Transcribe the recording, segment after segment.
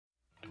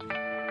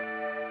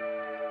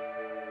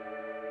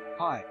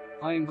Hi,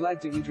 I am glad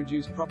to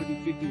introduce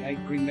property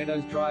 58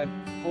 Greenmeadows Drive,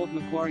 Port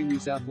Macquarie, New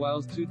South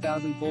Wales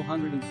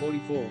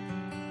 2444.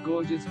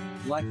 Gorgeous,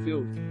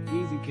 light-filled,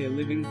 easy care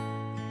living.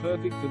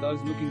 Perfect for those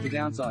looking to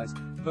downsize,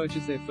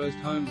 purchase their first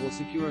home or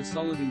secure a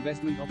solid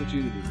investment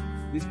opportunity.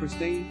 This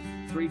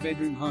pristine,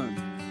 3-bedroom home,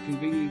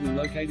 conveniently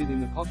located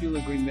in the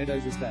popular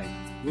Greenmeadows estate,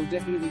 will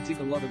definitely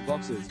tick a lot of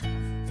boxes.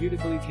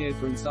 Beautifully cared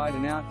for inside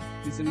and out,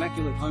 this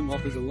immaculate home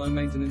offers a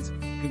low-maintenance,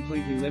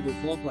 completely level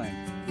floor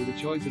plan, with a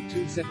choice of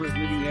 2 separate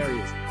living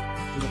areas.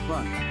 To the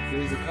front,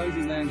 there is a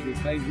cozy lounge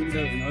with bay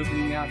window and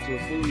opening out to a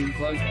fully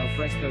enclosed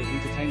alfresco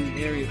entertainment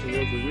area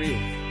towards the rear.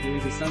 There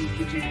is a sunny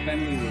kitchen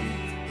family room.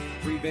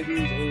 3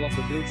 bedrooms all off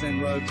the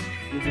built-in robes,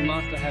 with the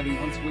master having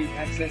ensuite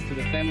access to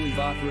the family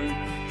bathroom,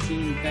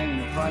 ceiling fan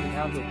and a private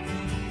outlook.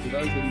 For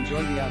those that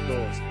enjoy the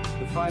outdoors,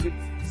 the private,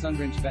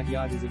 sun-drenched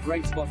backyard is a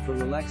great spot for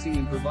relaxing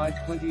and provides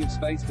plenty of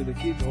space for the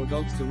kids or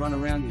dogs to run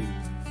around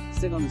in.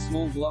 Set on a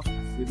small block,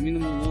 with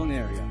minimal lawn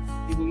area,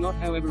 it will not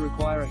however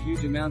require a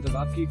huge amount of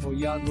upkeep or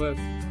yard work.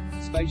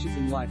 Spacious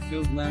and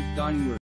light-filled lounge dining room.